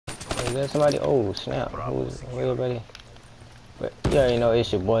Is that somebody? Oh, snap. Who's everybody? But you already know it's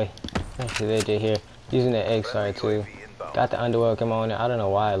your boy. They're just here. Using the XR too. Got the underworld come on there. I don't know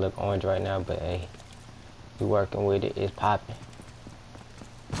why it look orange right now, but hey. We working with it. It's popping.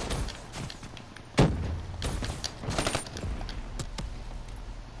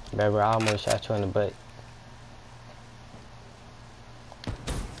 Baby, I almost shot you in the butt.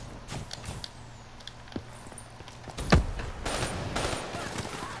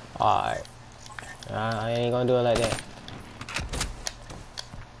 Alright. I ain't gonna do it like that.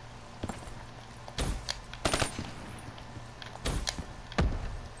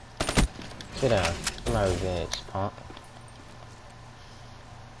 Sit down. My revenge, punk.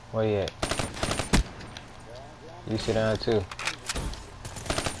 Where you at? You sit down too.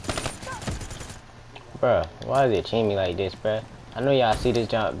 Bruh, why is it cheating me like this, bruh? I know y'all see this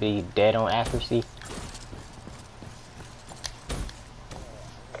jump be dead on accuracy.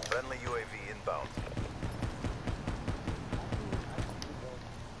 Friendly UAV inbound.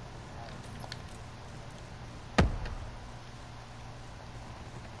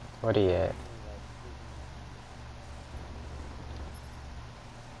 Where he at?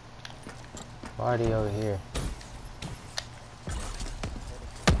 Why are they over here?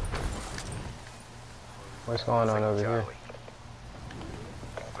 What's going on over here?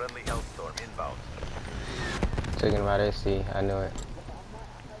 Friendly Hellstorm inbound. Talking about SC, I knew it.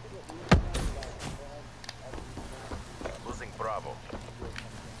 Losing Bravo.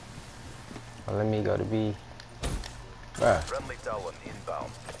 Well, let me go to B. Bruh. Friendly Talon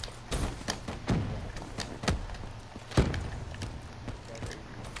inbound.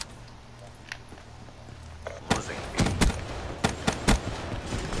 Losing B.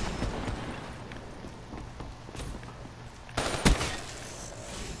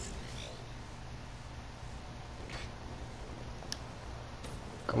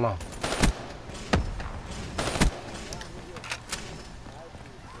 Come on.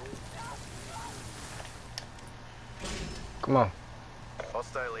 Come on.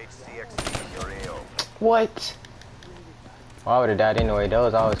 Hostile HCXD in your AO. What? Well, I would have died anyway.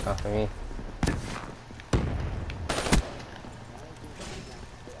 Those always come for me.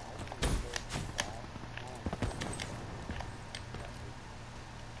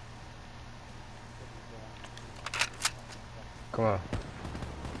 Come on.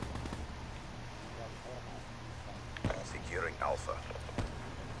 Securing Alpha.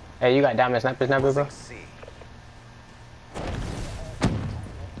 Hey, you got diamond sniper, bro? Losing C.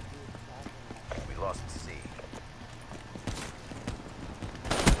 We lost C.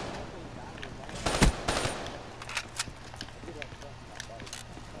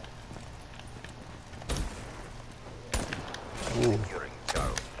 Ooh. Securing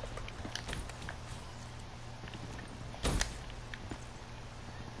Charlie.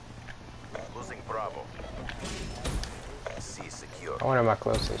 Losing Bravo. C secure. I wonder my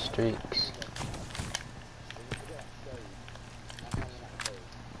closest streaks.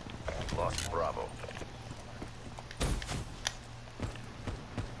 Lost Bravo.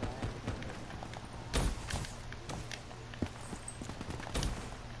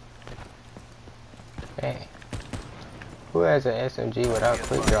 Hey. Who has an SMG without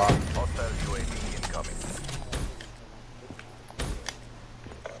quick draw? Hostile UAV incoming.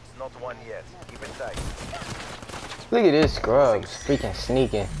 It's not one yet. Keep it tight. Look at this scrubs freaking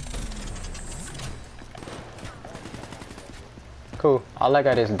sneaking. Cool. I like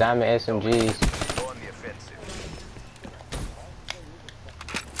how this diamond SMGs. Go on the offensive.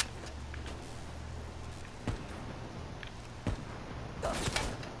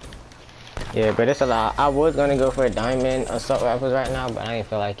 Yeah, but it's a lot. I was gonna go for a diamond assault rifles right now, but I didn't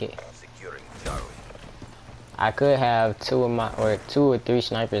feel like it. Securing Charlie. I could have two or three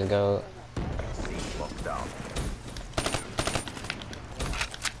snipers go. C locked down.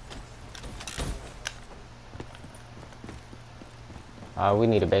 We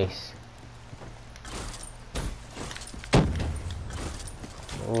need a base.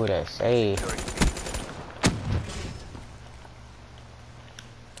 Ooh, that save. Securing B.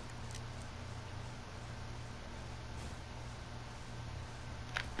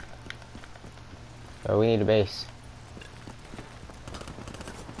 Oh, we need a base.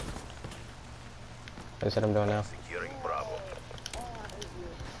 That's what I'm doing now. Securing Bravo.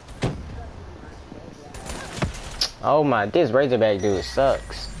 Oh my, this Razorback dude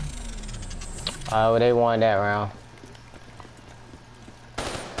sucks. Oh, they won that round.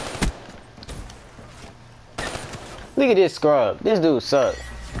 Look at this scrub. This dude sucks.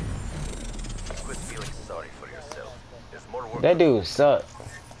 Quit feeling sorry for yourself. There's more work. That dude sucks.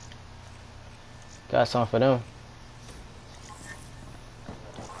 Got something for them.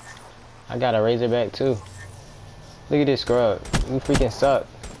 I got a Razorback too. Look at this scrub. You freaking suck.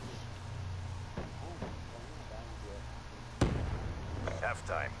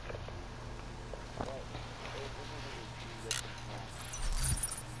 Halftime.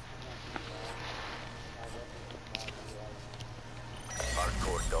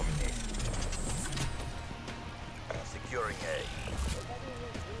 Hardcore domination. Securing A.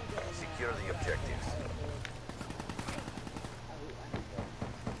 Secure the objectives.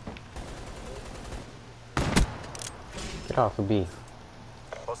 Get off of B.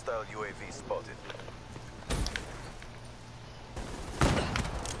 Hostile UAV spotted.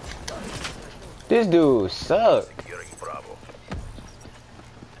 This dude suck. Securing Bravo.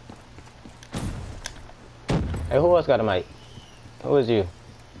 Hey, who else got a mic? Who is you?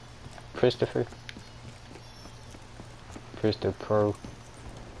 Christopher? Christopher Pro.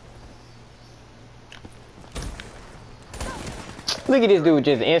 Look at this dude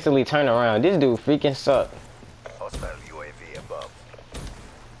just instantly turn around. This dude freaking suck. Hostile UAV above.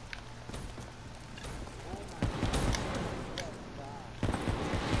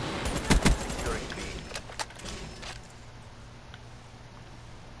 Securing B.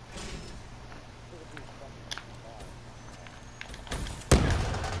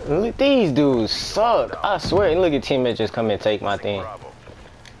 Look, these dudes suck. I swear. Look at teammates just come and take my thing. Bravo.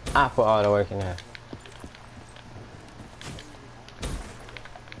 I put all the work in there.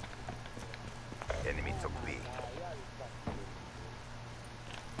 Enemy took B.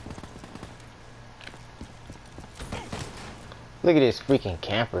 Look at this freaking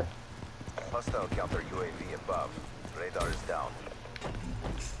camper. Hostile counter UAV above. Radar is down.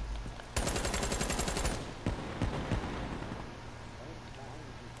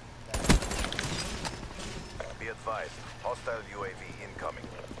 Be advised. Hostile UAV incoming.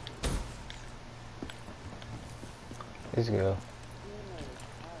 Let's go.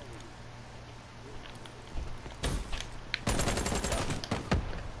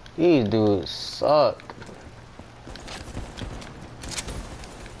 These dudes suck.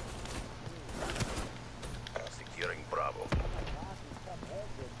 Securing Bravo.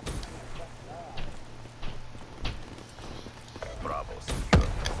 Bravo secure.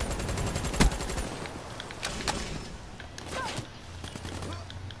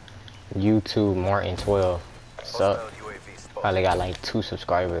 YouTube Martin 12. Suck. Hostile UAV spotted. Probably got like 2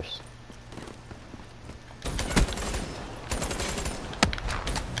 subscribers.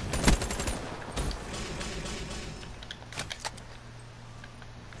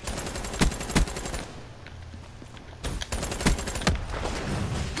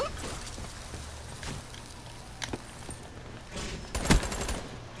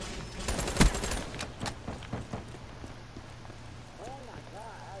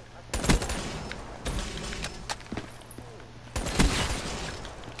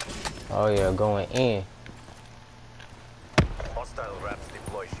 Oh yeah, going in. Hostile RAPS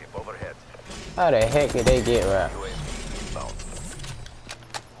deploy ship overhead. How the heck did they get wrapped? UAV inbound.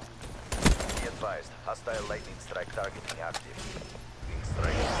 Be advised. Hostile lightning strike targeting active. Being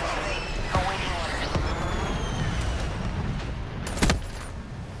strike. Awaiting orders.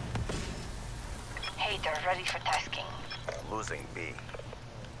 Hater ready for tasking. Losing B.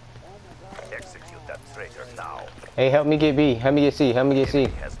 Execute that traitor now. Hey, help me get B. Help me get C. Help me get C.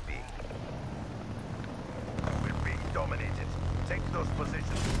 Enemy has B. We're being dominated. Take those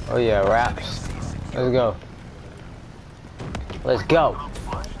positions. Oh yeah, wraps. Let's go. Let's go.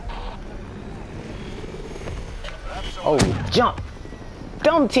 Oh, jump.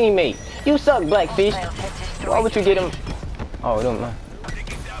 Dumb teammate. You suck, Blackfish. Why would you get him? Oh, don't mind.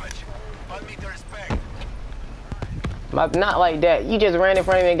 Taking damage. 1 meter is back. Not like that. You just ran in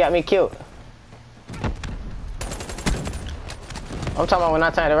front of me and got me killed. I'm talking about when I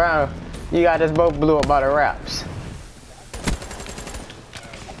turned around, you guys just both blew up by the wraps.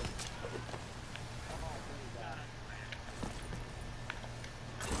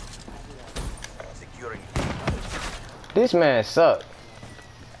 Securing This man sucked.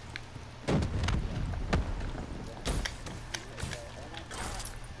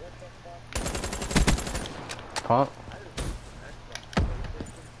 Punk.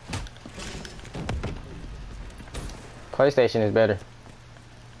 PlayStation is better.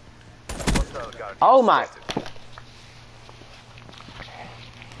 hostile guard. Oh my.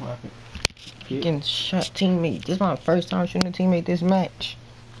 Spotted. Freaking shot teammate. This is my first time shooting a teammate this match.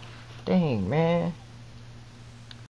 Dang, man.